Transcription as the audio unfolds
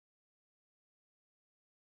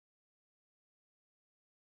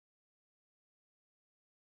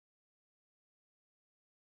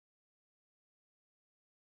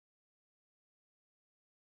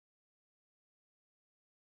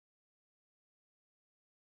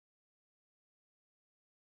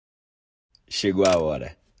Chegou a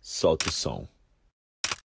hora, solta o som.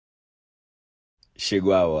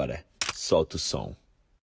 Chegou a hora, solta o som.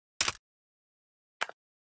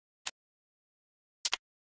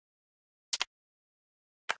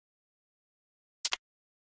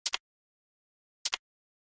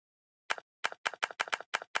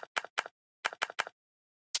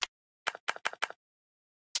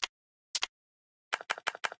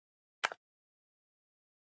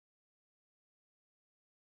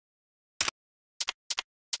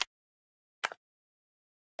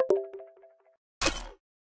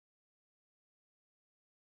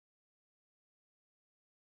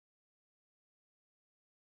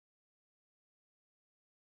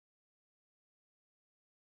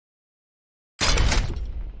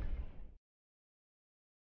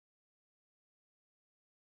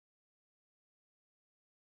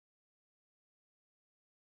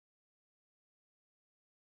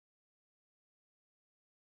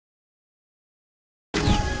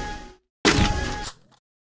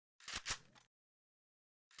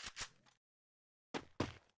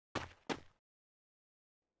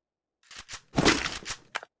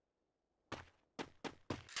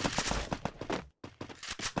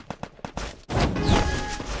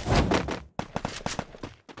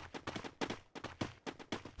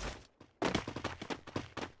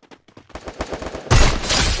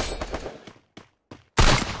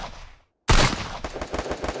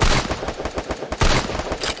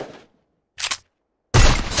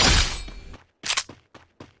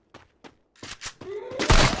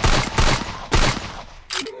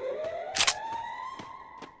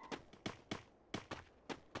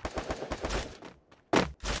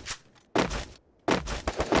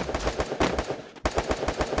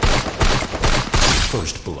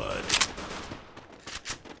 First blood.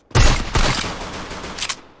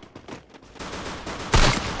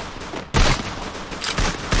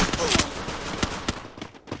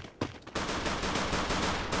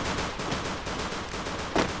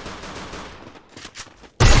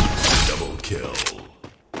 Double kill.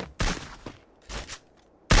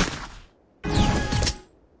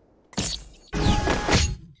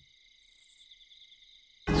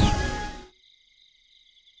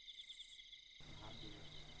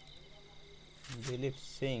 Dilip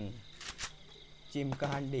Singh चिमका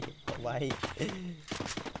हांडी भाई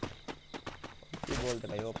बोलते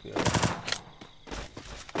भाई OP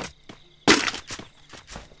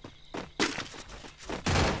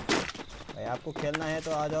भाई आपको खेलना है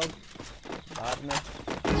तो आ जाओ बाद में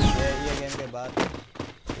ये गेम के बाद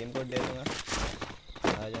टीम कोड दे दूंगा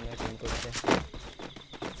आ जाना टीम कोड से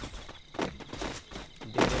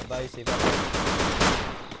दिलीप भाई सिवा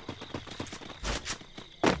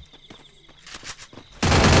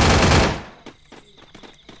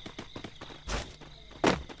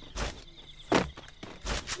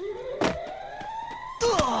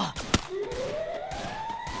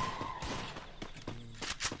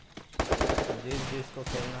जिसको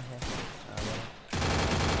खेलना है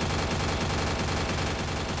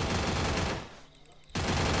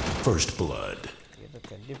First blood. ये तो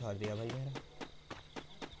जल्दी भाग दिया भाई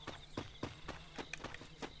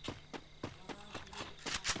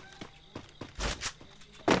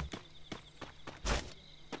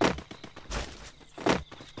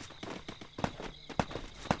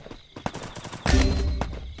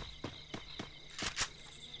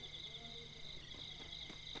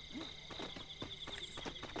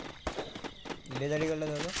मेरा जल्दी कर लो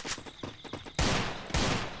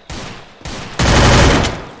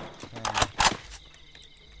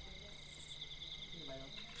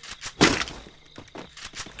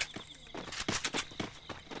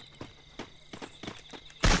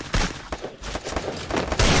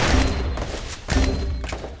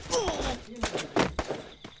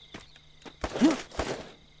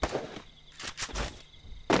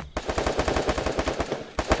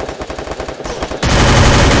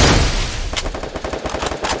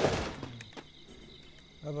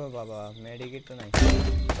बाबा मेडिकेट तो नहीं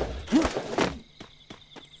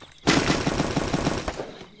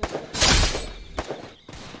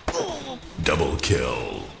Double kill.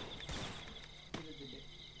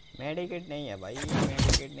 मेडिकेट नहीं है भाई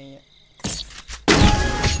मेडिकेट नहीं है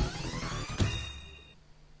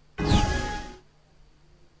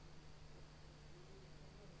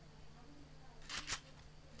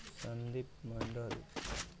संदीप मंडल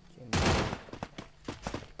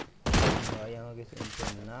भाई यहाँ के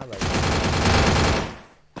सुनते ना भाई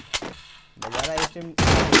बजारा स्ट्रीम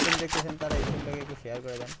देखते तारा स्ट्रीम लगे को शेयर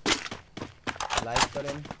कर दें लाइक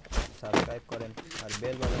करें सब्सक्राइब करें और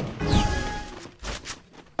बेल बटन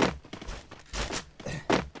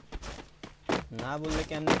ना बोलले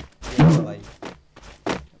कि हम भाई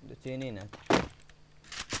तो चीनी ना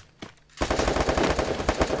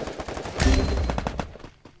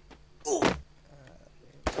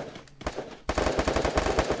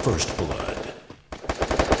First blood.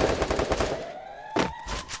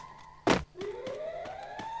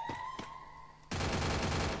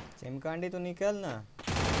 चिमकांडी तो निकल ना।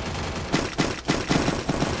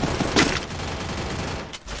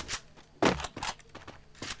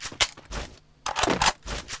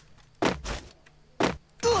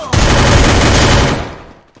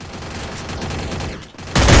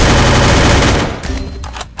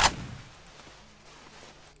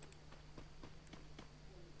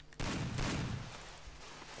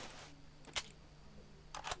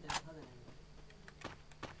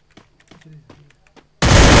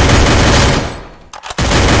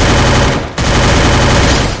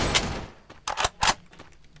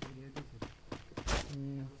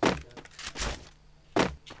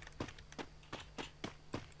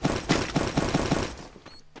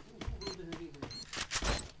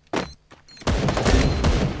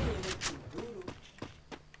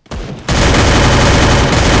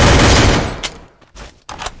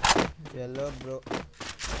 चलो ब्रो।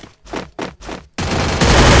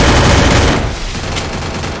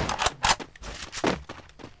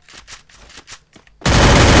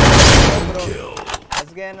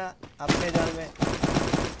 फंस गए ना अपने जाल में।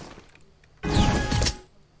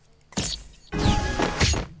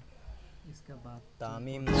 इसका बात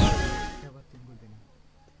तामीम। इसका बात टीम को देना।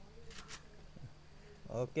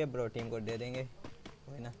 ओके ब्रो, टीम को दे देंगे,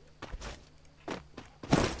 कोई ना,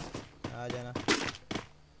 आ जाना।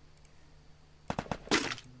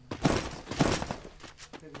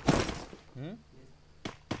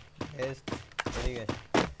 ठीक है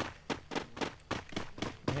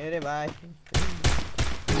मेरे भाई।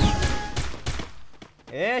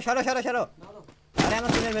 ए सरो सरो सरो, अरे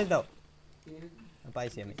আমার তিনের বেচ দাও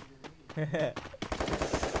পাইছি আমি।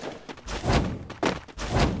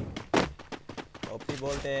 ओपी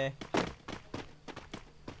बोलते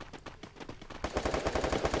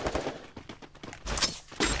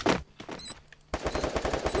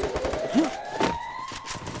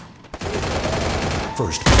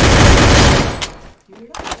First.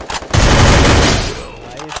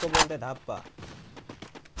 भाई इसको बोलते धाप्पा।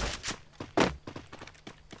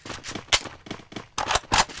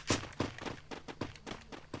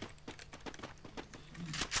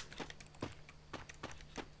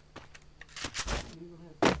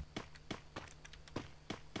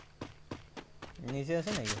 नीचे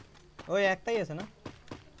আছে নাকি? ওই একটাই আছে না?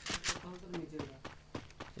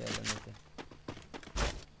 চলো নিচে।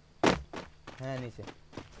 হ্যাঁ নিচে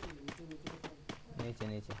নিচে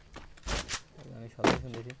নিচে। আমি শব্দ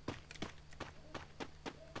শুনতেছি।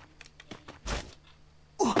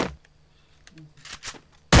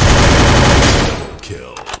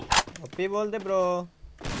 Kill. ओपी बोलते ब्रो।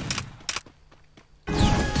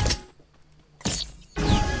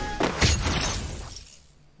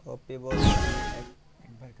 ओपी बोलते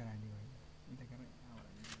एक बार कर आईडी भाई,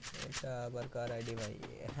 এটা আবার কার আইডি ভাই?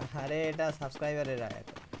 আরে এটা সাবস্ক্রাইবারের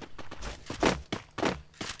আইডি।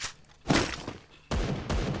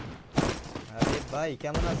 আরে ভাই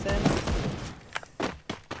কেমন আছেন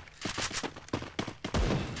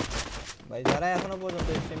ভাই? যারা এখনো পর্যন্ত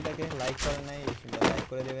স্ট্রিমটাকে লাইক করেন নাই, স্ট্রিমটা লাইক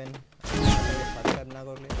করে দেবেন। সাবস্ক্রাইব না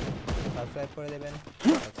করলে সাবস্ক্রাইব করে দেবেন।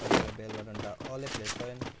 সাবস্ক্রাইব বেল বাটনটা অলে প্রেস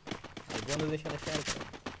করেন আর বন্ধুদের সাথে শেয়ার করেন।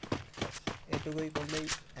 এটুকুই করলেই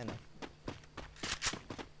এনাফ।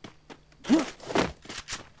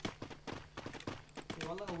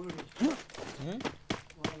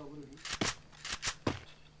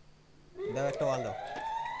 দাও একটা ওয়াল দাও,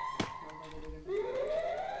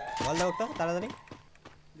 ওয়াল দাও একটা তাড়াতাড়ি।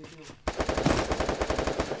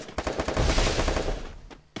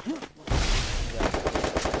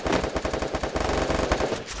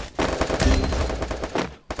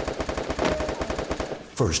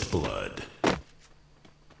 First blood.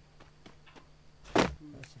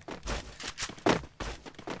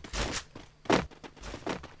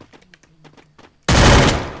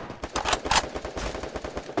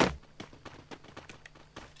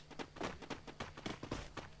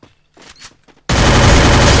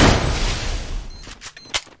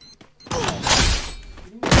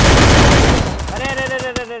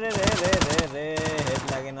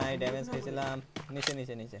 ড্যামেজ খেয়েছিলাম। নিচে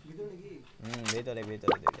নিচে নিচে ভিতরে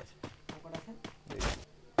ভিতরে দুইটা আছে,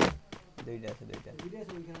 দুইটা আছে দুইটা।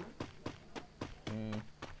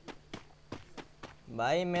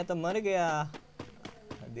 भाई मैं तो मर गया।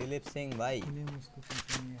 दिलीप सिंह भाई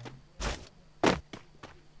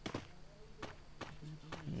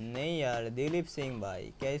नहीं यार, दिलीप सिंह भाई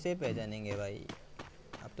कैसे पहचानेंगे भाई?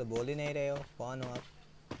 आप तो बोल ही नहीं रहे हो, कौन हो आप?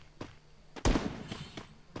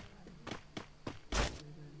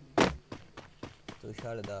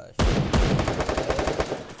 तुषार दास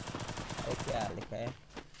क्या लिखा है?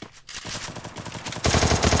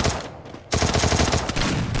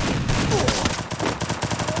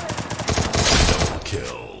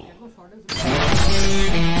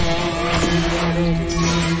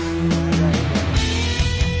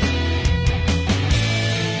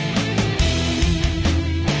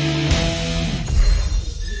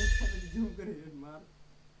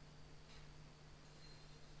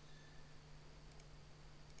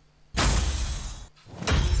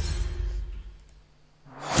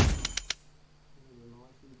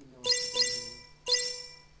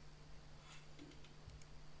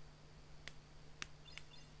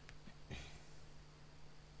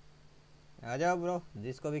 आ जाओ ब्रो,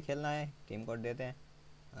 जिसको भी खेलना है टीम कोड देते हैं,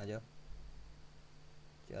 आ जाओ।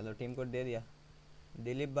 चलो टीम कोड दे दिया।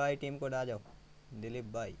 दिलीप भाई टीम कोड आ जाओ। दिलीप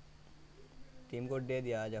भाई टीम कोड दे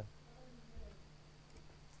दिया, आ जाओ।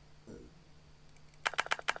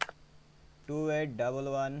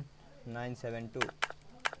 28111972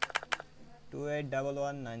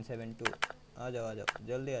 28111972। आ जाओ आ जाओ,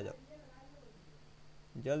 जल्दी आ जाओ,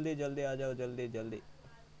 जल्दी जल्दी आ जाओ, जल्दी जल्दी।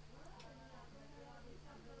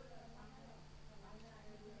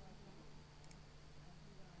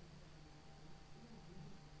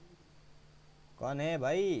 कौन है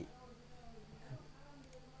भाई?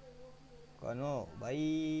 कौन हो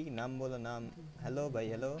भाई? नाम बोलो नाम। हेलो भाई,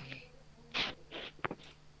 हेलो।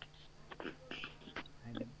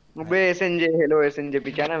 अबे एसएनजे, हेलो एसएनजे,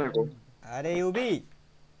 पहचाना मेरे को? अरे यूबी,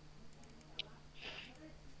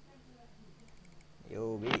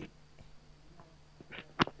 यूबी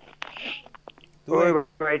तू है? ओए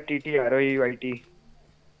भाई टीटी आ रही भाई टी।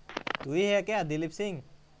 तू ही है क्या, Dilip Singh?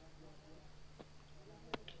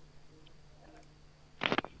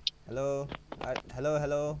 Hello hello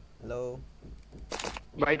hello hello.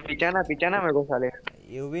 भाई पहचाना पहचाना मेरे को साले?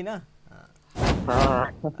 यूबी ना? हाँ। हाँ।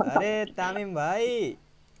 अरे तामिम भाई।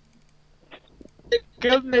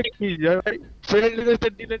 कब मैं की जा भाई फ्रेंड रिक्वेस्ट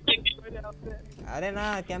डिलीट कर आपने? अरे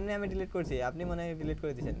ना केमने हमें डिलीट করছি, আপনি মনে হয় ডিলিট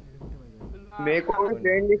করে দিয়েছেন। मेरे को भी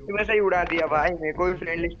फ्रेंड लिस्ट में से ही उड़ा दिया भाई, मेरे को भी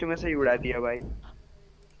फ्रेंड लिस्ट में से ही उड़ा दिया भाई।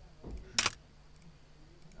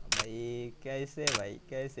 भाई कैसे, भाई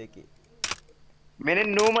कैसे की? मैंने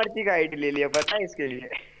नो मर्ची का आईडी ले लिया, पता है इसके लिए?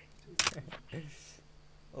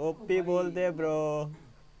 ओपी बोल दे ब्रो।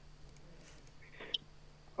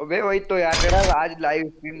 अबे वही तो यार, मेरा आज लाइव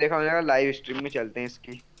स्ट्रीम देखा, मैंने कहा लाइव स्ट्रीम में चलते हैं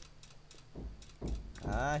इसकी।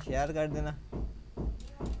 हाँ शेयर कर देना।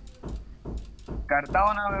 करता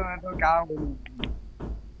हूँ ना मैं तो क्या बोलूं।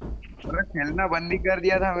 अरे खेलना बंद ही कर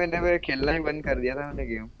दिया था मैंने, खेलना ही बंद कर दिया था मैंने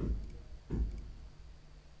गेम।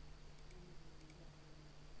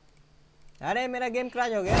 अरे मेरा गेम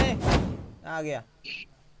क्रैश हो गया रे। आ गया।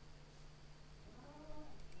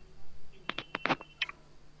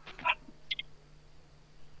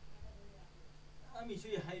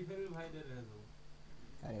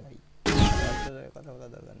 अरे भाई কথা বলা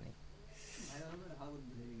দরকার নেই।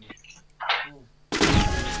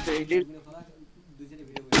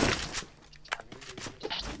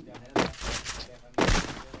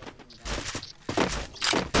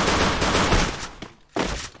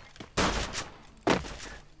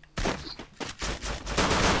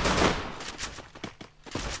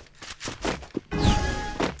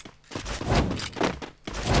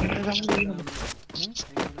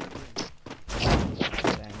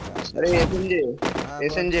 अरे एसएनजे,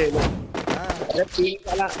 एसएनजे, अरे पिंग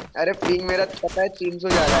वाला, अरे पिंग मेरा पता है 300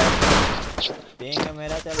 जा रहा है। पिंग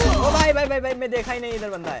मेरा चल रहा है। ओ भाई भाई भाई भाई, मैं देखा ही नहीं इधर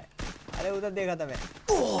बंदा है। अरे उधर देखा था मैं।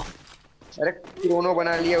 अरे क्रोनो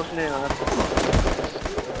बना लिया उसने यार।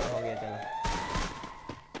 हो गया चलो।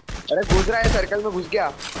 अरे घुस रहा है सर्कल में, घुस गया।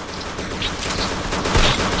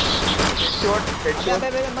 Shot headshot. अबे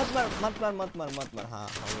अबे मत मार मत मार मत मार मत मार। हाँ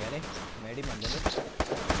हो गया रे। मेडी मार दे।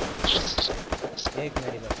 एक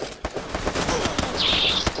मेडी बस।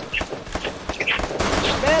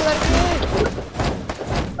 अबे लड़की।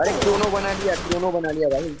 अरे क्रोनो बना लिया, क्रोनो बना लिया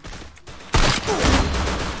भाई।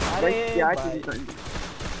 अरे क्या भाई। चीज।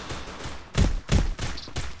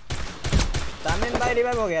 तामिम भाई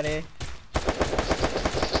रिवाइव हो गया रे।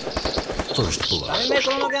 First blood. तामिम भाई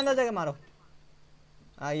क्रोनो के अंदर जाके मारो।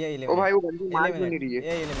 हाँ ये ओ भाई वो बंदी मार क्यों नहीं रही है?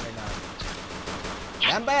 ये एलिमिनेट। हाँ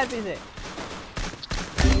वैम्पायर पीछे।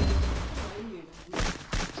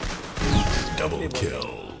 Double kill.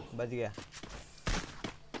 बच गया।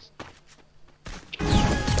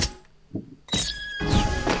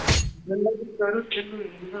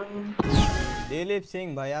 दिलीप सिंह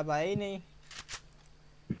भाई आप आए ही नहीं।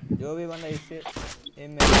 जो भी बंदा इससे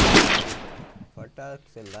फटाक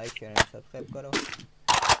से लाइक शेयर एंड सब्सक्राइब करो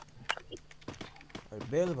और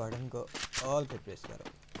बेल बटन को ऑल पे प्रेस करो।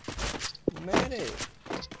 मेरे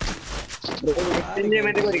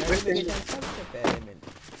मैं देखो रिक्वेस्ट सबसे पहले मिल।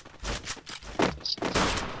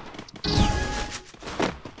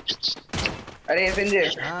 अरे एसएनजे,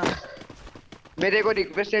 हाँ मैं देखो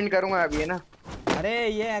रिक्वेस्ट सेंड करूंगा अभी, है ना? अरे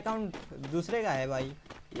ये अकाउंट दूसरे का है भाई,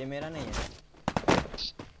 ये मेरा नहीं है।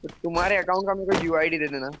 तो तुम्हारे अकाउंट का मेरे को यूआईडी दे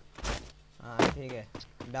देना। हाँ ठीक है।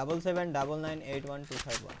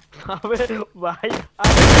 7799812551। अबे भाई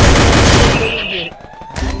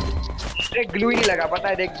अरे ग्लू ही नहीं लगा, पता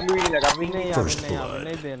है? देख ग्लू ही नहीं लगा।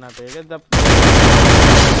 नहीं देना चाहिए जब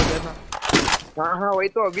देना। हाँ हाँ वही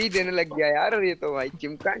तो अभी देने लग गया यार, ये तो भाई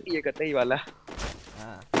चिमकांडी है कतई वाला।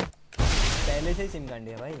 हाँ पहले से ही सिम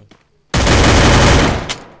कांडी है भाई।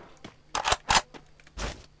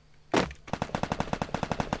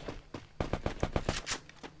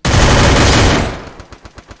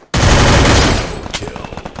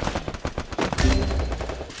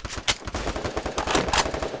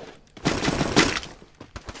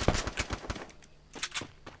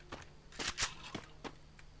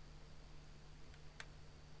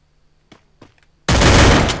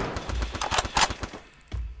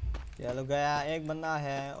 चलो गया, एक बंदा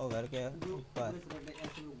है वो घर के ऊपर।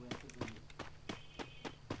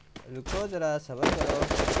 रुको जरा सब्र करो,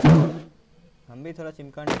 हम भी थोड़ा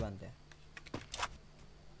चिमकांडी बनते हैं।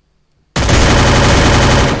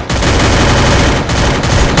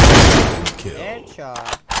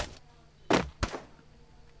 हेडशॉट।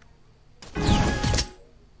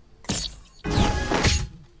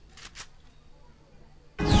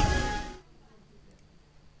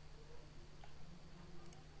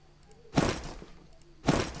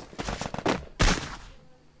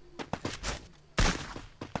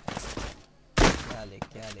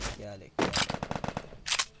 क्या ले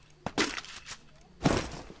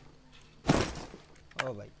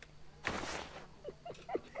ओ भाई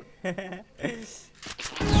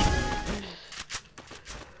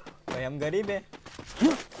भाई हम गरीब है,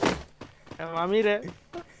 हम अमीर है,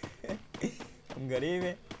 हम गरीब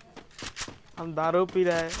है, हम दारू पी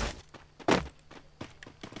रहे हैं,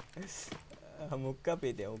 हम हुक्का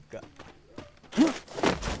पीते हैं, हुक्का।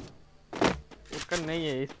 उसका नहीं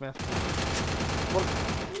है इसमें,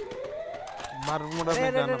 बारमूडा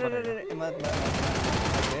में जाना पड़ेगा। मत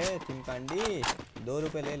चिमकांडी 2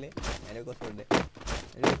 रुपए ले ले, मेरे को छोड़ दे।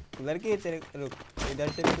 लड़की तेरे रुक, इधर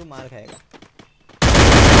से भी तू मार खाएगा।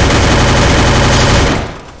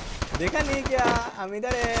 देखा नहीं क्या, हम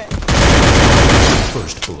इधर है।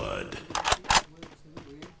 First blood.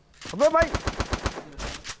 अबे भाई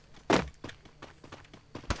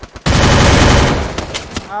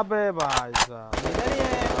अबे भाई साहब इधर ही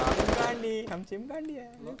है चिमकांडी, हम चिमकांडी है।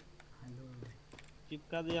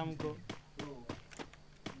 चिपका दिया हमको।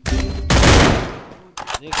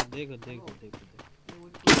 देखो देखो देखो देखो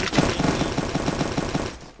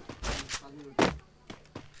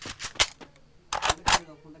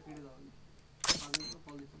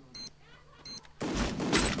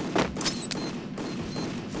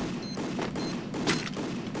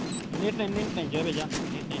नेट नहीं जा बेजा,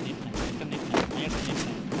 नेट नहीं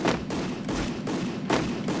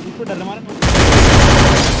उसको डर मारे।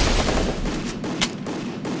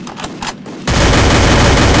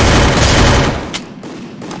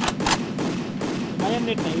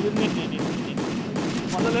 नेट नहीं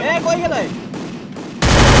मतलब ए कोई गया है।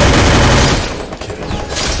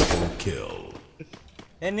 Triple kill.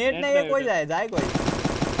 ए नेट नहीं है, कोई जाए कोई।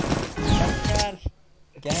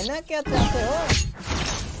 कहना क्या चाहते हो?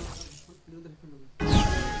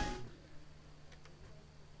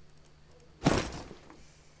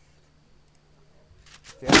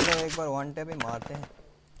 चलो एक बार वन टैप ही मारते हैं,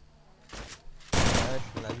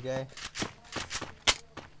 लग जाए।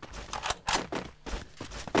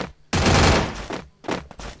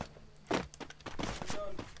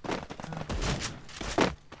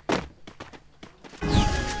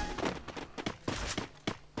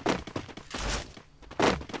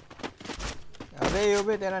 अबे यो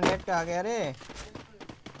भी तेरा नेट का आ गया रे।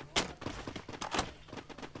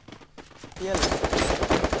 ये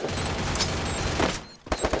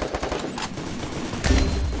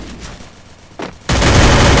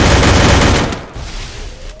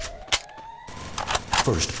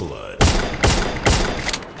First blood.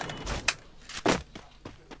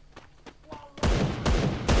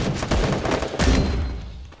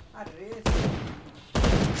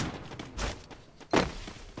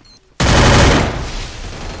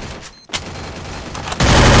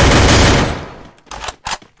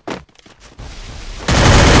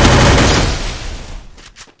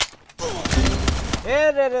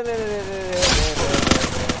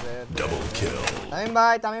 Double kill.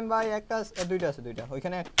 Tamim ভাই একটা দুইটা আছে, দুইটা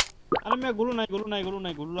ওইখানে। আরে মে গুলু নাই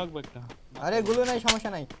গুলু লাগবে একটা। আরে গুলু নাই, সমস্যা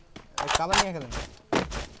নাই, কাবার নিয়ে খেলেন।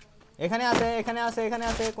 এখানে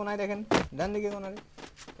আছে কোনায় দেখেন, ডান দিকে কোনায়।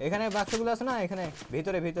 এখানে বাক্সগুলো আছে না, এখানে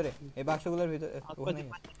ভিতরে এই বাক্সগুলোর ভিতরে ওখানে।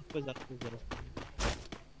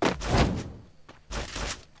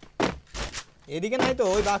 এদিকে নাই তো,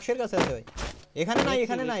 ওই বাক্সের কাছে আছে ভাই।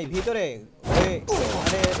 এখানে নাই ভিতরে। আরে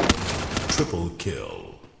Triple kill.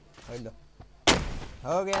 হইলো,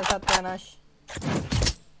 हो गया सत्यानाश।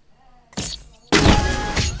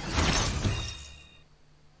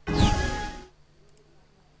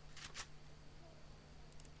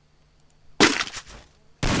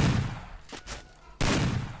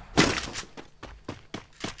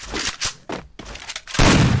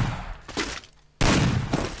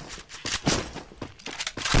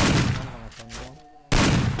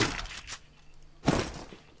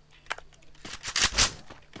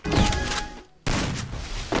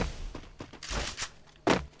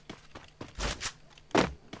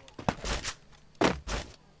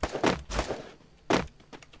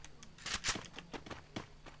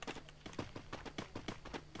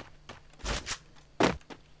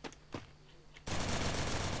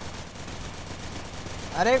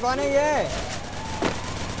 अरे कौन है ये?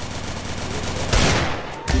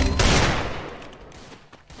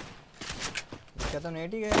 क्या तो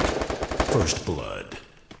नेट ही गया। First blood.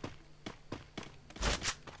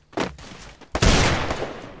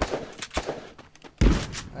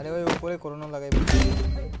 अरे भाई ऊपर कोरोना लगाई।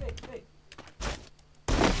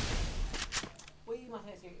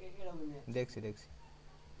 देखसी देखसी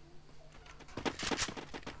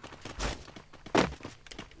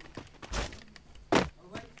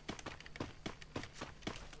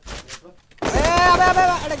अबे अबे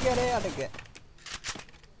अटक गया रे अटक गया।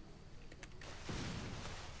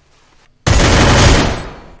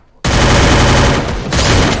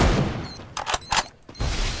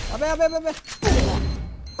 अबे अबे अबे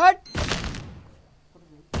हट।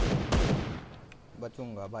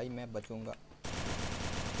 बचूंगा भाई मैं बचूंगा।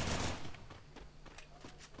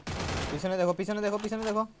 पीछे देखो पीछे देखो पीछे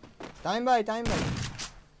देखो। टाइम भाई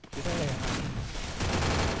पीछे देखो।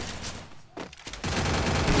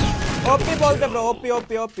 ओपी बोलते ब्रो ओपी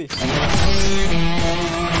ओपी ओपी।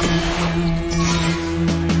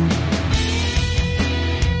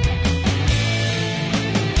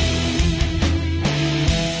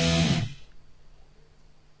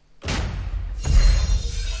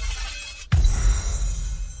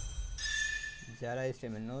 যারা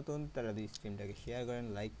স্ট্রিমে নতুন তারা স্ট্রিমটাকে শেয়ার করেন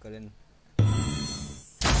লাইক করেন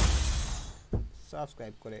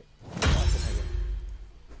সাবস্ক্রাইব করে পাশে থাকেন।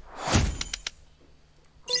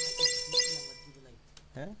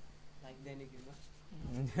 হ্যাঁ লাইক দেয় নাকি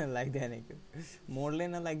লাইক দেয় নাকি মরলে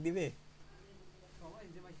না লাইক দিবে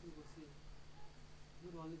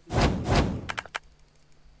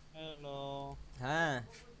হ্যালো হ্যাঁ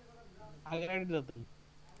আগের আইডি দাও তুমি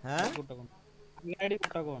হ্যাঁ কোনটা কোন আগের আইডি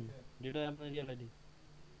কোনটা কোন যেটা আপনার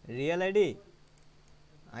রিয়েল আইডি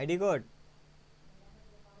আইডি কোড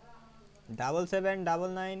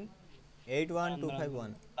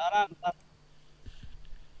 7799812251 দাঁড়ান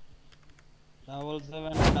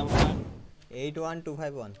 7799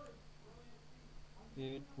 81251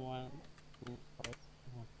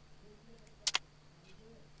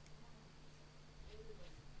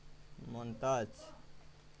 8125 मुमताज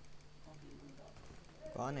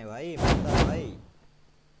कौन है भाई मुमताज भाई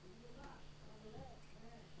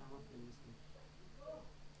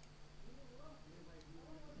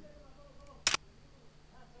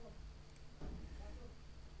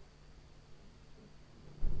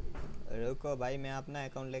रुको भाई मैं अपना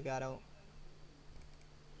अकाउंट लेके आ रहा हूँ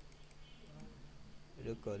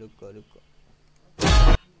रुको रुको रुको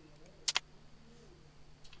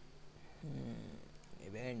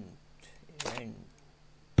इवेंट इवेंट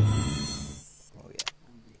हो गया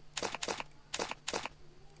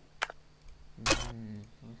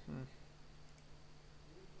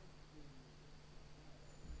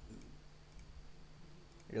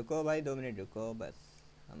रुको भाई 2 मिनट रुको बस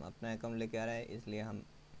हम अपना अकाउंट लेके आ रहे हैं इसलिए हम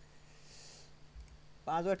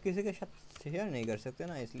पासवर्ड किसी के साथ शेयर नहीं कर सकते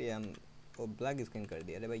ना इसलिए हम वो ब्लैक स्क्रीन कर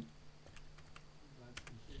दिया अरे भाई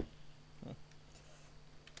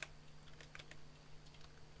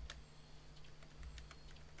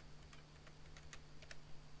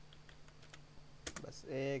बस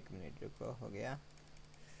 1 मिनट रुको हो गया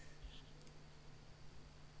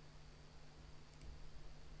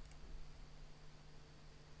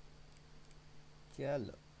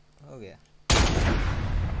चलो हो गया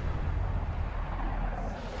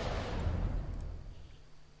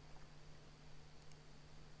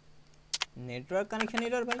नेटवर्क कनेक्शन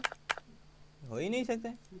एरर भाई हो ही नहीं सकता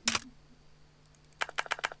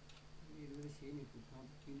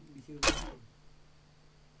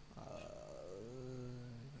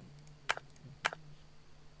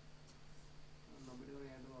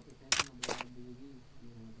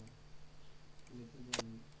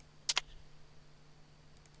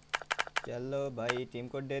चलो भाई टीम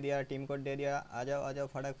कोड दे दिया आ जाओ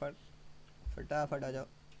फटाफट आ जाओ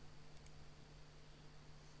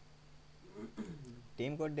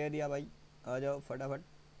टीम कोड दे दिया भाई आ जाओ फटाफट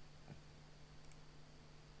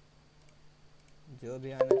जो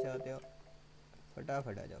भी आना चाहते हो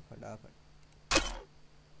फटाफट आ जाओ फटाफट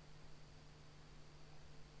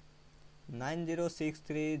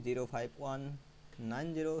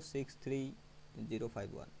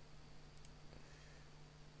 90630519063051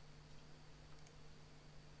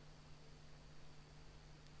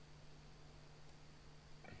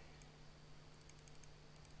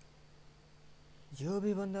 जो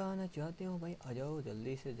भी बंदा आना चाहते हो भाई आ जाओ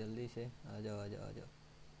जल्दी से आ जाओ आ जाओ आ जाओ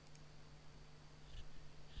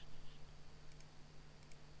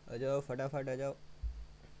आ जाओ फटाफट आ जाओ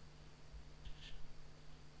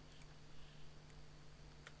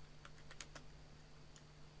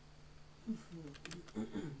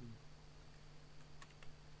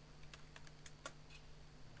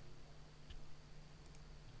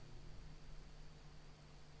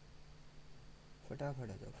फटाफट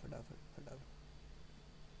आ जाओ फटाफट फटाफट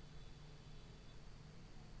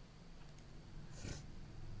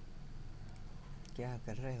क्या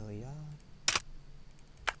कर रहे हो यार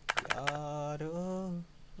यारो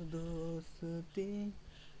दोस्ती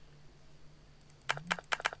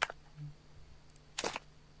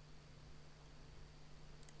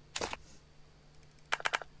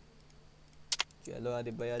चलो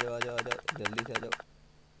आदिप भाई आ जाओ आ जाओ आ जाओ जल्दी से आ जाओ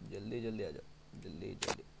जल्दी जल्दी आ जाओ जल्दी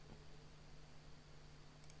जल्दी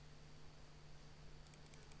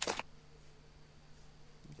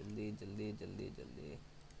जल्दी जल्दी जल्दी जल्दी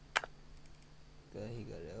क्या ही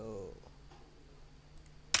कर रहे हो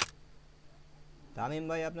तामीम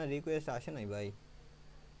भाई अपना रिक्वेस्ट আসে নাই भाई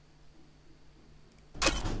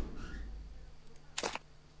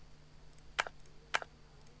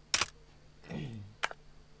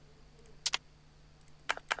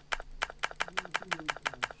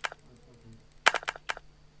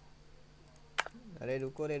अरे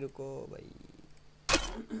रुको भाई रुको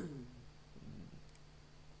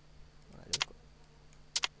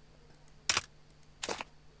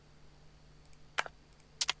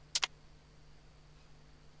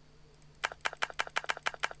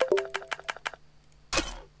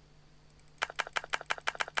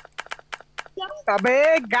अबे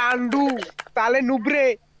गांडू साले नुबरे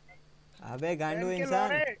अबे गांडू इंसान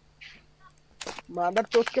मादर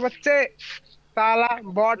चोत के बच्चे साला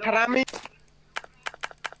बहुत हरामी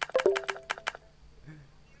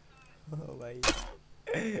ओ भाई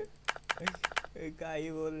क्या ही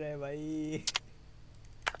बोल रहे हैं भाई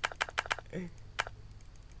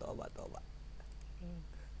तौबा तौबा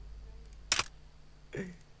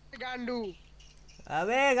गांडू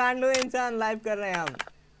अबे गांडू इंसान लाइव कर रहे हैं हम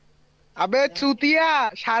अबे चुतिया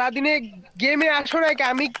সারা দিনে গেমে আসো না কি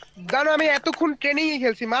আমি জানো আমি এতক্ষণ ট্রেনিং এ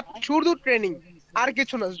খেলছি মাত্র শুধু ট্রেনিং আর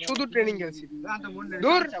কিছু না শুধু ট্রেনিং খেলছি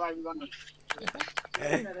দূর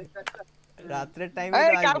রাতের টাইমে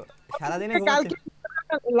তো আসবো সারা দিনে ঘুমাচ্ছি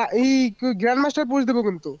এই গ্র্যান্ড মাস্টার পুশ দেব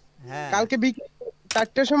কিন্তু হ্যাঁ কালকে বিকেল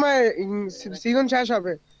 4টার সময় সিজন শেষ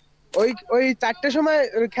হবে ওই ওই 4টার সময়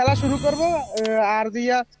খেলা শুরু করব আর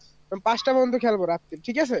দিয়া 5টা পর্যন্ত খেলবো রাতে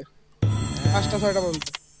ঠিক আছে 5টা 6টা পর্যন্ত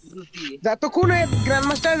যতক্ষণ গ্র্যান্ড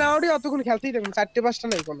মাস্টার না ওঠে ততক্ষণ খেলতেই থাকবেন 4টে 5টা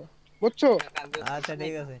নাই কোনো বুঝছো আচ্ছা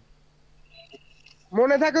ঠিক আছে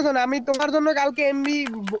মনে থাকে তো আমি তোমার জন্য কালকে এমবি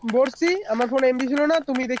ভরছি আমার ফোনে এমবি ছিল না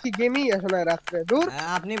তুমি দেখি গেমই আসো না রাতে দূর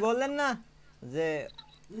আপনি বললেন না যে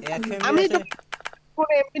 100 আমি তো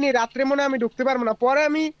ফোনে এমবি নেই রাতে মনে আমি ঢুকতে পারবো না পরে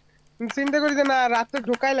আমি চিন্তা করি যে না রাতে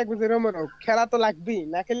ঢোকাই লাগবে যে রোমন খেলা তো লাগবেই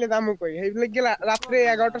না খেললে দামও কই এই লাগি রাতে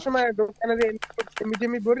 11টার সময় দোকানে যে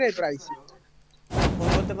এমবি ভরে প্রাইস ফোন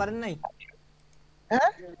করতে পারেন নাই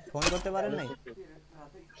হ্যাঁ ফোন করতে পারেন নাই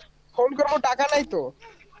ফোন করবো টাকা নাই তো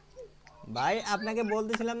ভাই আপনাকে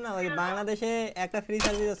বলতেছিলাম না ওই বাংলাদেশে একটা ফ্রি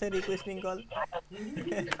সার্ভিস আছে রিকোয়েস্টিং কল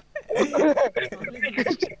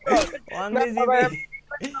অনলি জিবি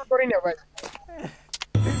করি না ভাই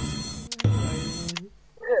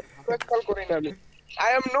কল করি না আমি আই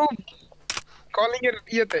এম নো কলিং এর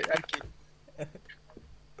ইয়েতে আর কি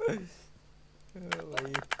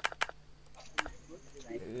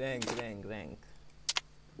র‍্যাঙ্ক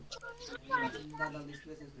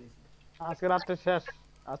আজকে রাতে শেষ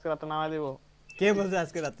আজকে রাতে নামাই দেব কে বলছে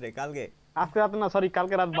আজকে রাতে কালকে আজকে রাতে না সরি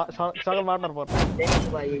কালকে রাত সকাল 12টার পর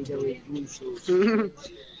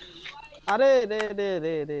আরে রে রে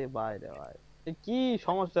রে রে ভাই রে ভাই কি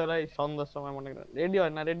সমস্যা রে সন্ধ্যার সময় মনে করেন রেডি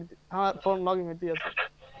হয় না রেডি আমার ফোন লগইন হইতে আছে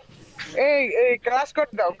এই ক্লাস কোড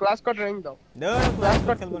দাও ক্লাস কোড রিং দাও ক্লাস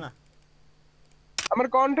কোড খেলবো না আমার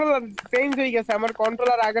কন্ট্রোলার চেঞ্জ হয়ে গেছে আমার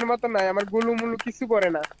কন্ট্রোলার আগের মত নাই আমার গুলু মুলু কিছু করে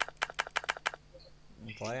না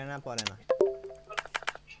পরে না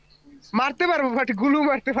মারতে পারবো বাট গুলু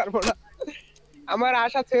মারতে পারবো না আমার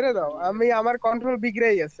আশা ছেড়ে দাও আমি আমার কন্ট্রোল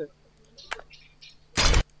বিগড়েই গেছে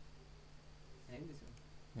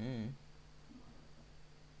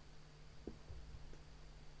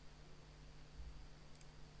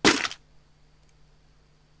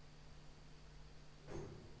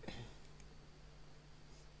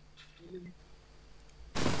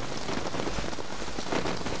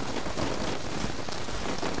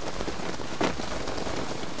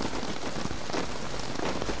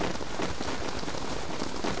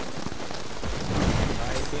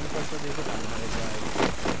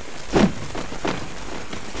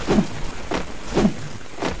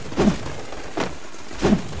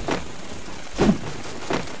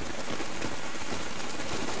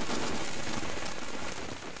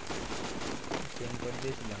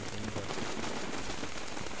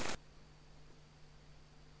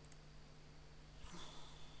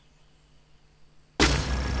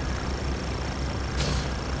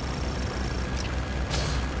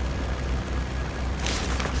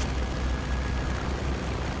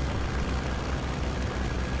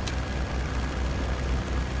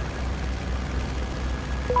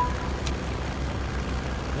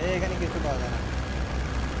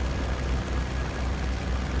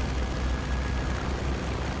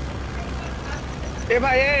এ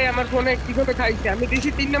ভাই এই আমার ফোনে কি করে খাইছে আমি দিছি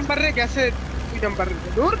 3 নাম্বার রে গেছে 2 নাম্বার রে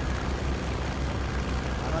দূর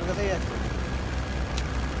আমার কাছেই আছে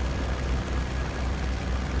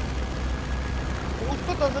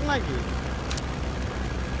বুঝতে তো নাকি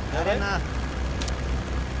আরে না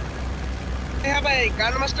হ্যাঁ ভাই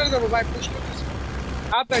গান মাস্টার দেবো ভাই পুশ করতেছি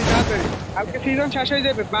তাড়াতাড়ি কালকে সিজন শেষ হয়ে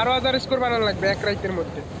যাবে 12,000 স্কোর বানানো লাগবে এক রাতের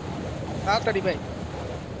মধ্যে তাড়াতাড়ি ভাই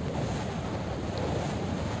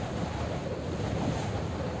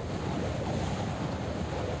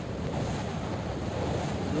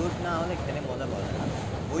লুট না হলে খেলে মজা পাওয়া যায় না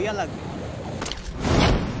বইয়া লাগবে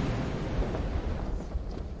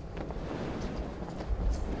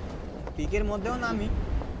পিকের মধ্যেও না আমি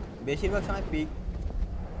বেশিরভাগ সময় পিক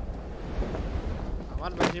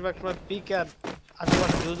আমার বেশিরভাগ সময় পিক আর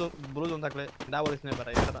আশেপাশে ব্লু জোন থাকলে ডাবল স্নাইপার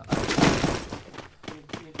এছাড়া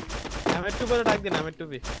আমার টু বলে ডাক দিন আমার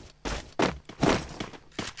টুপি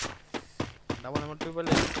ডাবল আমার টু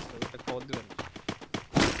বলে একটা খবর দিবেন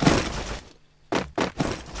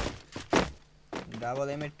ডাবল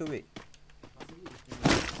এম এর টুবি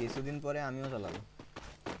কিছুদিন পরে আমিও চালাবো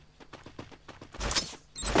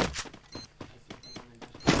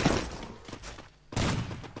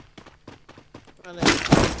মানে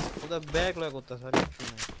ওটা ব্যাক লয় করতেছে আর কিছু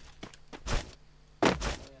না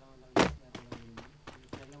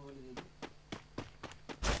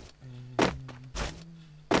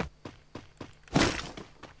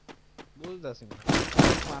বুঝতেছি না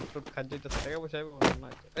মাত্র খাদ্য টাকা পয়সা না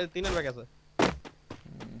এই তিনের ব্যাগ আছে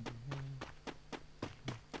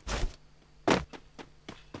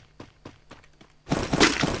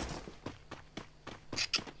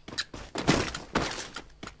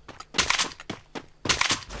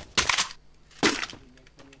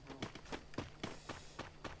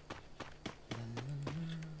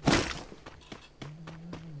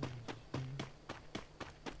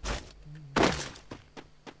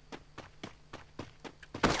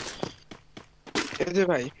এই যে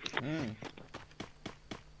ভাই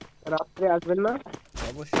রাত্রে আসবেন না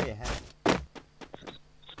অবশ্যই হ্যাঁ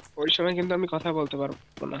ওই সময় কিন্তু আমি কথা বলতে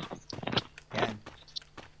পারবো না কেন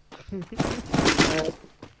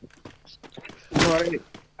ঘরে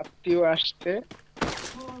আত্মীয় আসছে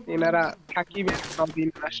এনারা থাকিবে 9 দিন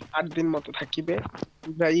 8 দিন মতো থাকিবে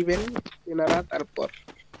যাইবেন এনারা তারপর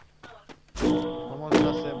সমস্যা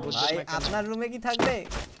আছে বুঝতে ভাই না কেন? আপনার রুমে কি থাকবে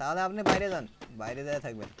তাহলে আপনি বাইরে যান বাইরে যায়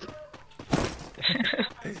থাকবেন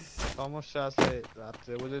সমস্যা আছে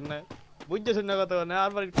রাত্রে বুঝেন না বুঝতেছেন না কথা না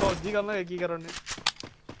আর জিগাম না কি কারণে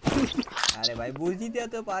আরে ভাই বুঝিতে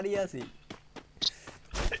তো পারি আছি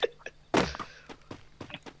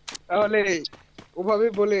তাহলে ওভাবে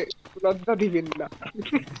বলে লজ্জা দিবেন না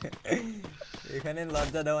এখানে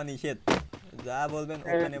লজ্জা দেওয়া নিষেধ যা বলবেন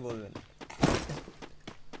ওখানে বলবেন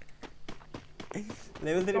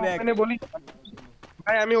লেভেল 3 ব্যাক ওপেনে বলি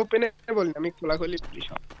ভাই আমি ওপেনে বলি আমি খোলাখুলি বলি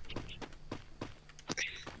সব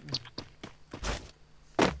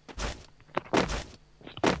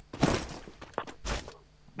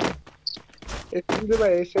এসএমজি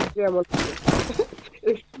ভাই এসএমজি আমার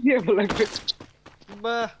এসএমজি আমার লাগবে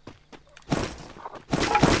বাহ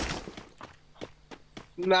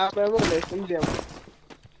না পাবো এসএমজি আমার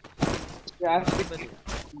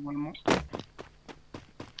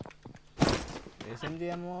এসএমজি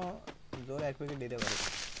আমো জোর এক প্যাকেট দিতে পারে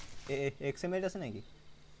এক্সএমএল আছে নাকি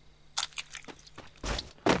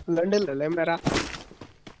लंडन ले ले मेरा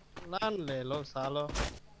लान ले लो सालो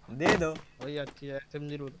दे दो वही अच्छी है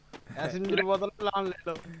एसएमजी बदल लान ले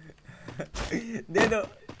लो दे दो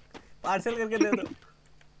पार्सल करके दे दो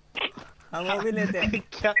हम वो भी लेते हैं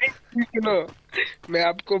क्या सुनो मैं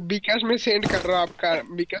आपको विकास में सेंड कर रहा हूँ आपका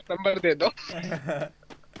विकास नंबर दे दो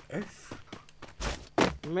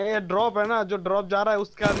मैं ये ड्रॉप है ना जो ड्रॉप जा रहा है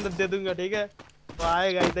उसके अंदर दे दूंगा ठीक है तो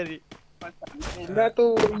आएगा इधर ही मैं तो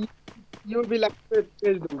यू भी लगते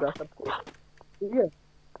भेज दूंगा सबको ठीक है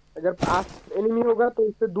अगर पास एनिमी होगा तो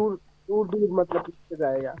इससे दूर दूर दूर मतलब इससे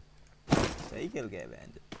जाएगा सही खेल गया बहन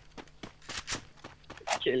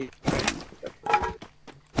खेल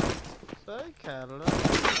सही खेल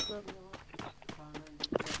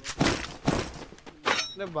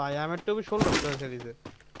ले भाई हमें तो भी शोल लगता है सीरीज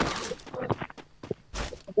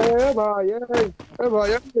ए भाई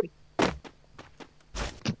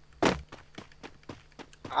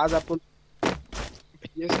आज अपन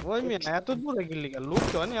वही में आया तो पूरा किल लिया लूट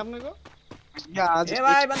क्यों नहीं आपने को या आज ए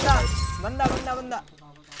भाई बंदा बंदा बंदा बंदा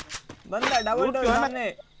बंदा डबल डोर सामने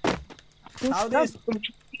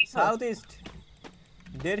साउथ ईस्ट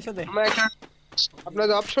 150 दे मैं अपना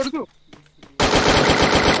जॉब छोड़ दूं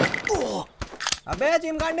अबे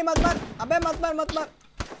चिमकांडी मत मार अबे मत मार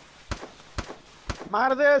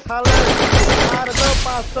मार दे साले मार दो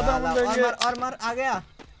 500 डायमंड देंगे और मार आ गया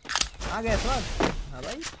स्वाद हां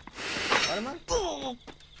भाई और मार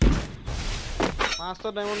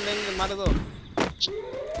 500 डायमंड देंगे मार दो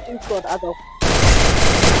इसको आ जाओ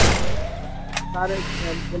सारे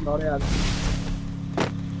खेल धरे आ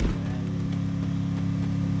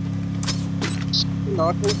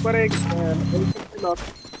नॉट ऊपर एक नॉट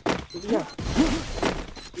ठीक है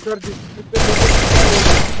इधर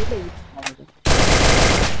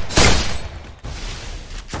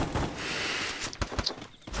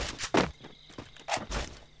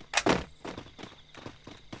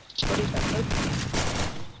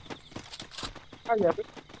आ गया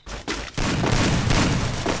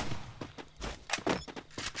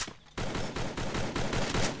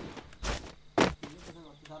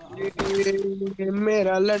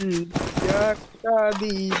मेरा लंडा का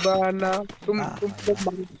दीवाना तुम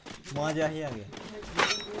मजा ही आ गया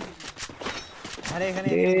আরে এখানে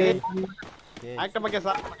একটা পাকে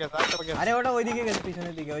আরে ওটা ওইদিকে গেছে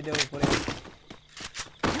পিছনের দিকে ওই যে উপরে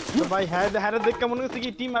তো ভাই হ্যাঁ হ্যাঁ দেখ কেমন হচ্ছে কি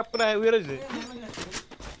টিম আপ করা হয়ে রয়েছে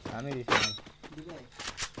আমি দিছি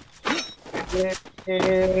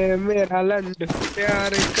मेरा लंड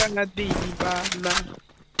प्यार का दीवाना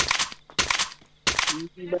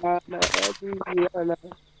दीवाना दीवाना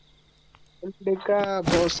लंड का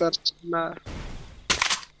भौसर ना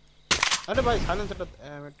अरे भाई साइलेंस এটা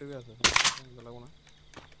একটু আছে লাগো না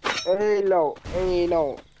এই নাও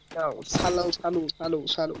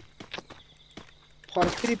সালো ফর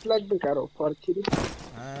ফ্রি লাগবে কারো ফর ফ্রি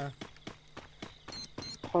হ্যাঁ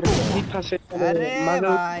ফর ফ্রি আছে আরে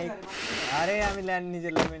ভাই আরে আমি ল্যান্ড নিজে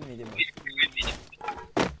লামেন নিজে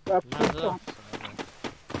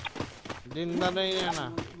जिंदा नहीं है ना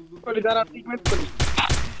कोई जरा टिकमेंट करो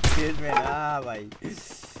तेज में ना भाई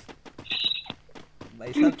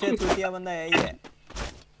सबसे चूतिया बंदा यही है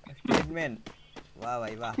स्टेटमेंट वाह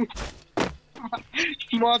भाई वाह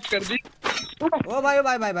मौत कर दी ओ भाई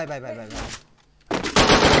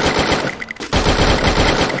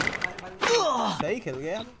सही खेल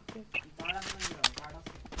गया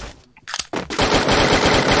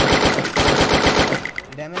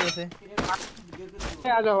डैमेज वैसे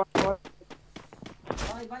आ जाओ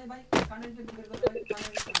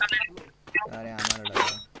अरे আমার ওটা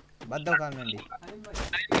বাদ দাও কান নান্ডি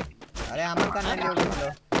আরে আমার কান নান্ডি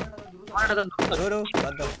ওটা দাও দূর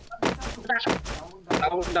বাদ দাও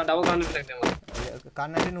ডাবল কান নান্ডি লাগবে আমার কান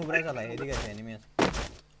নান্ডি নুবরা চালায় এদিকে আছে এনিমি আছে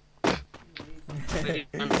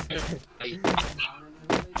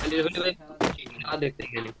देखते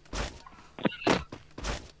हैं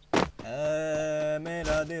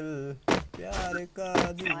मेरा दिल प्यार का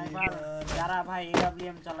दीवाना যারা ভাই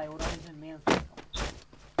এডব্লিউএম চালায় ওরা হচ্ছে মেন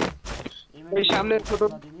এই সামনে ছোট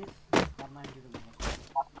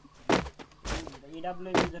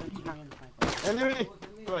এডব্লিউএম ইউজার হচ্ছে মেন एनिमी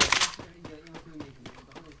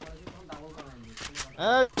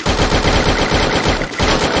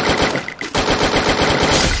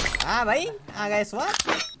हाँ भाई आ गए स्वाद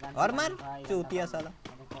और मार चूतिया साला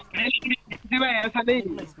भाई ऐसा नहीं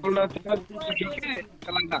चला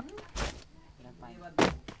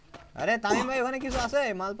अरे तामिम भाई ওখানে কিছু আছে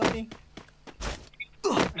মালপাতি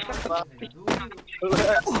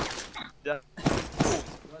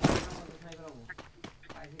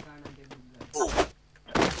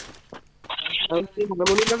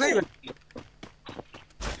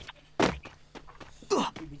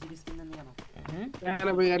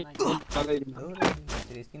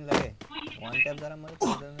स्किन लगे वन टैप जरा मारो तो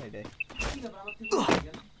नहीं दे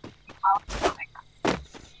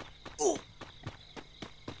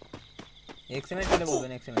एक से मिनट पहले बोल दो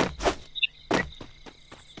एक से मिनट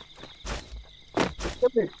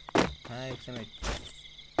हाँ एक से मिनट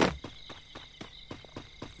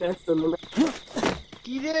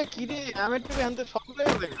কি রে আমি একটু এখানতে সব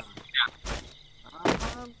জায়গায় দেখলাম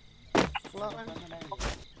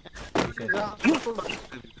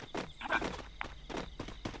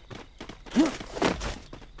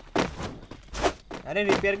अरे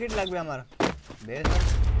रिपेयर किट লাগবে আমার বেশ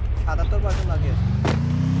 77% বাকি আছে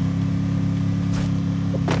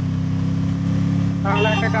তাহলে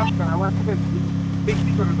একটা কাজ কর আমার সাথে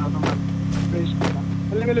বিক্রি করে দাও তোমার বেস্টটা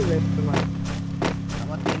লেভেলে বেস্ট তোমার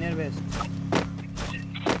আমার 3 এর বেস্ট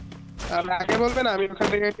তাহলে আগে বলবেন আমি ওখান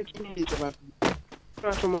থেকে একটু কিনে দিতে পারবো তো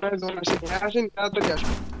সময় জোন আসেন তাড়াতাড়ি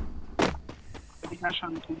আসুন এদিকে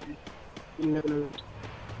আসুন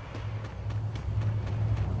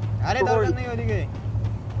আরে দরকার নেই ওদিকে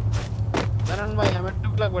জানেন ভাই আমি একটু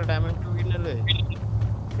লাগবে টাইম একটু কিনে লে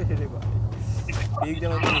রে ভাই ঠিক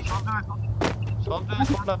যাবে সব জায়গায়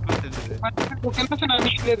সোল্ড আউট করতে দিবে ওখানে আছে না আমি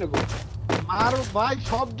কিনে দেব আর ভাই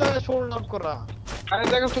সব জায়গায় সোল্ড আউট করা আরে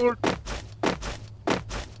জায়গা সোল্ড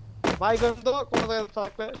ভাই করেন তো কোন জায়গায়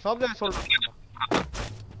থাকলে সব জায়গায় শোল্ডার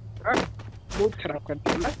बहुत खराब करते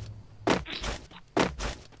हैं ना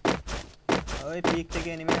ওই পিক থেকে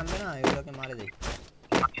এনিমি নামবে না এগুলোকে মারে দেই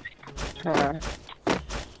हाँ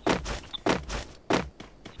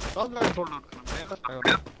সব জায়গায় শোল্ডার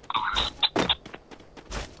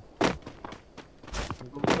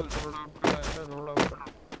গুগল শোল্ডার এটা রোল আউট করা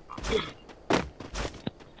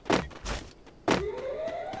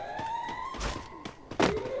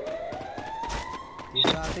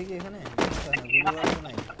এটা আছে কি এখানে গুগল আছে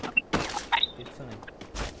নাই কিছু নাই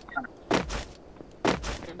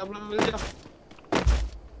ডাবল মিল যা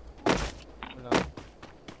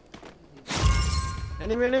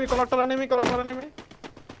এনিমি কলার এনিমি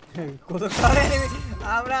কত কারে এনিমি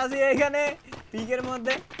আমরা আছি এখানে পিকের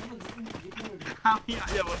মধ্যে আমি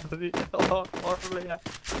আয়া বলছি অটো লেয়া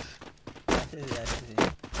আসে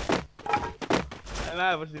না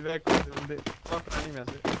বসি ব্যাক করতে কলার এনিমি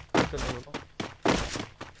আছে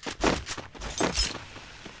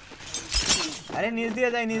अरे नीचे दिया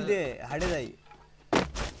जाए नीचे हटे जाए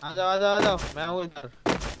आ जाओ मैं हूं इधर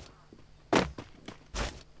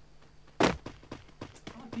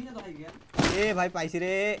ए भाई पाइसी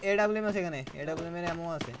रे एडब्ल्यू में से कने एडब्ल्यू मेरे एमओ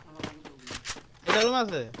আছে এডব্লিউ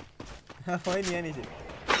আছে होय নিয়ে নিছে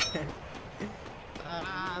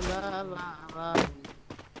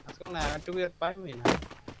আজকে না একটু বিয়ার পাইনি না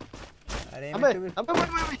अरे अबे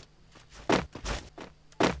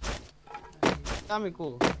আমি কো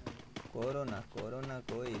कोरोना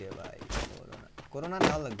कोई रे भाई कोरोना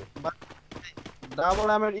ना लग ডাবল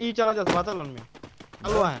আমার ই চলা যাচ্ছে বাতালন মে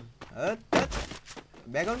আলো হ্যাঁ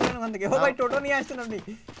बैकग्राउंड में बंद के हो भाई टोटो नहीं आए अपनी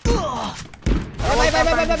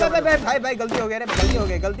भाई गलती हो गया रे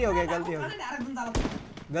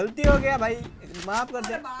गलती हो गया भाई माफ कर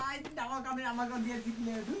दे ভাই দাও কামে আমাকে দিয়ে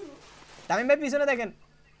দিলে তামিম ভাই পিছনে দেখেন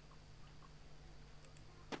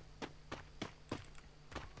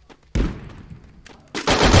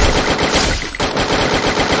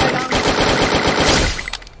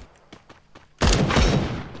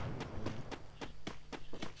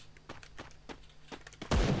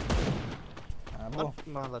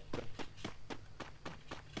না লাগছে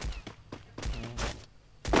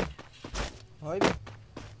হয়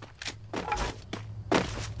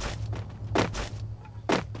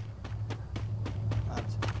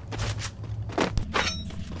আচ্ছা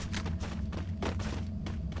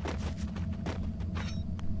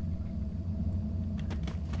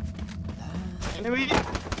এনিমি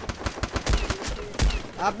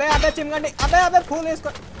अबे चिमगांडी अबे फुल इसको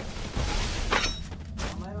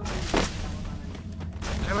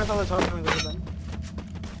मैं तो शॉट में कर देता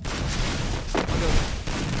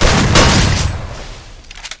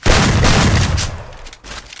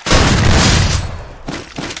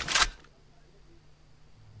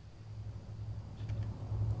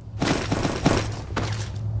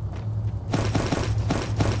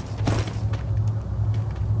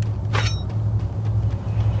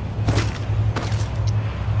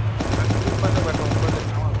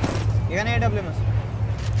এখানে এডব্লিউ আছে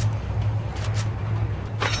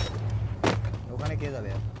ওখানে কে যাবে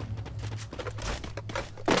আর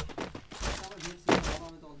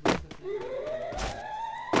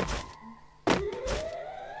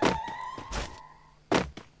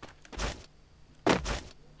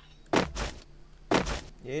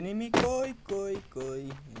एनिमी कोई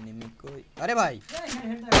एनिमी कोई अरे भाई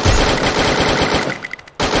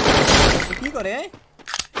কি করে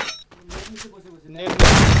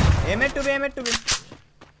এমএট টু বি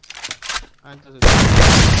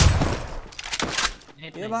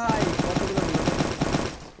এ ভাই কতগুলো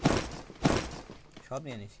সব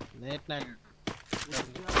নিয়ে নিস নেট নাই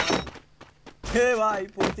হে ভাই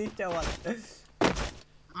 25টা ওয়াল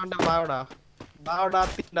আন্ডা 12টা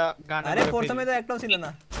 3টা গান আরে প্রথমে তো একটাও ছিল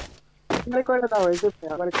না मैं कोई ना वैसे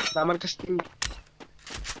আমার কাছে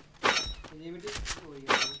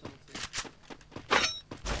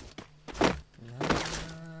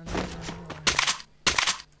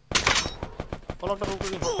কলটা রুকো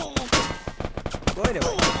দিন কই রে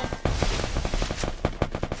ভাই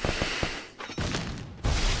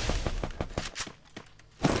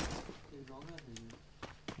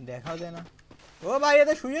দেখাও যায় না ও ভাই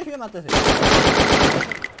এটা শুয়ে মারতেছে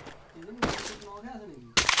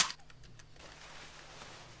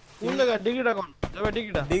কোন জায়গা ডিগ্রিটা কোন যাবে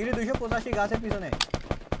ডিগ্রিটা ডিগ্রি 285 গাছের পিছনে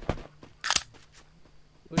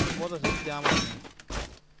ওই বড় সিটি আমার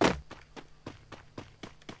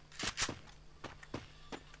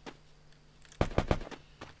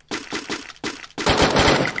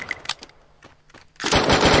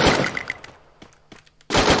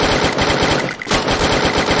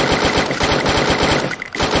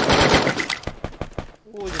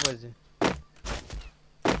ওই যে বাজে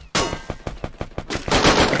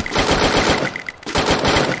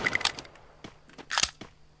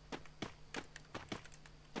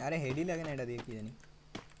আরে হেডই লাগে না এটা দিয়ে কি জানি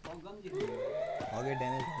ওকে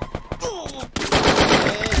ড্যামেজ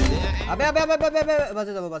আবে আবে আবে আবে আবে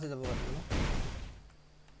বাঁচে যাবো বাঁচে যাবো বাঁচে যাবো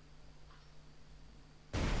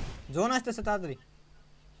জোন আসতেছে তাড়াতাড়ি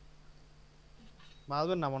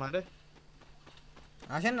মারবেন না মনে হয় রে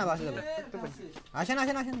আসেন না বাঁচে যাবো আসেন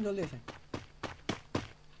আসেন আসেন জলদি আসেন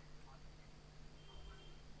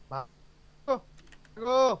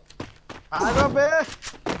গো আগো বে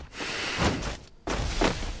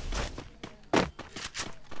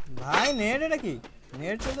ভাই নেট এটা কি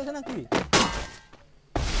নেট চলতেছে না কি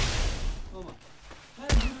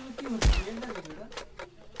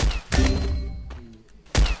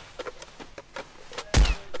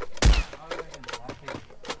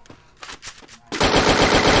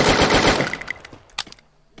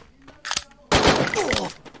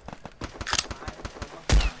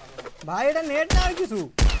ভাই এটা নেট না আর কিছু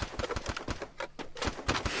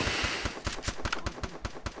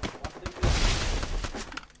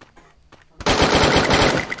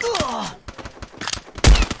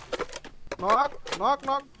নক নক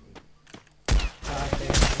নক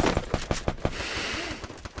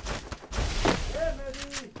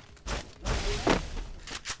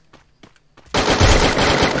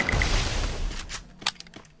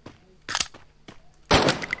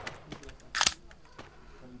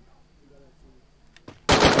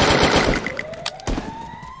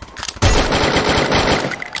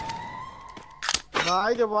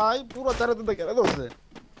भाई रे भाई पूरा तरह तो क्या दोस्त है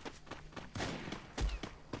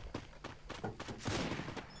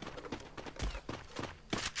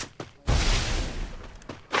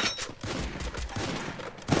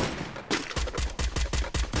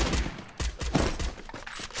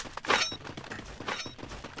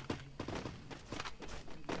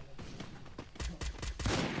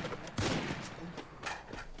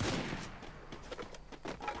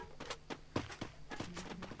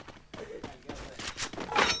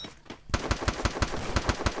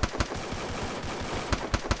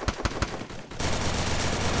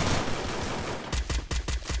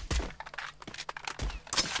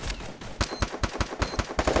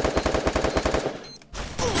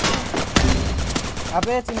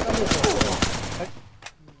अबे चिंता नहीं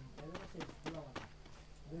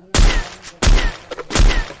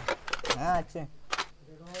हाँ अच्छे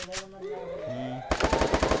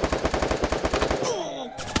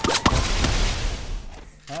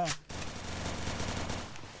हाँ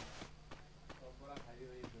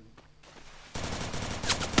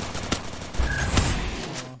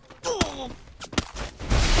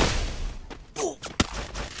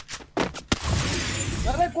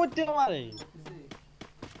अरे कुछ हमारे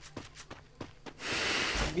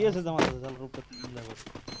बीएस से जमा चल रुक के लगो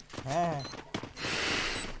हाँ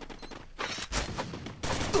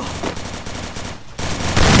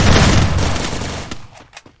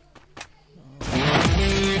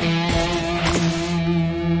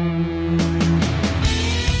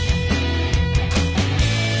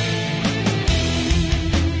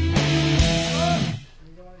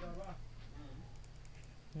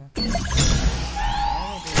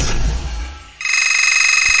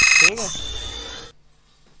ठीक है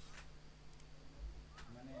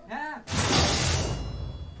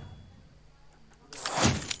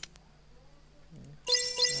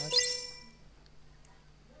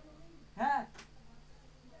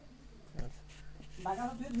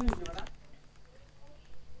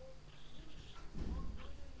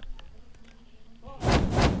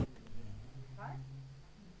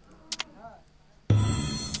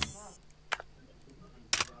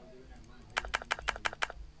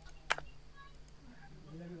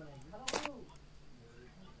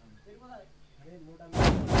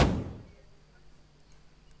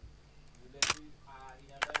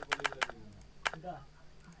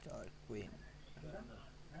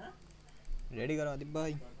रेडी करो आदिप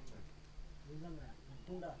भाई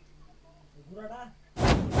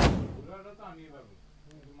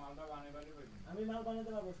আমি মাল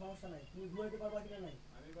বানাতে পারবো সমস্যা নাই তুমি ঘুরাইতে পারবা কিনা নাই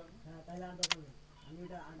আমি পারবো হ্যাঁ তাহলে আনতে পারবো আমি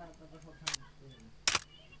এটা আটা আপনার সব খান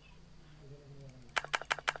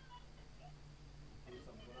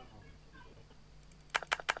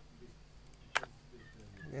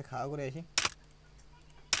ये खाओ করে আসি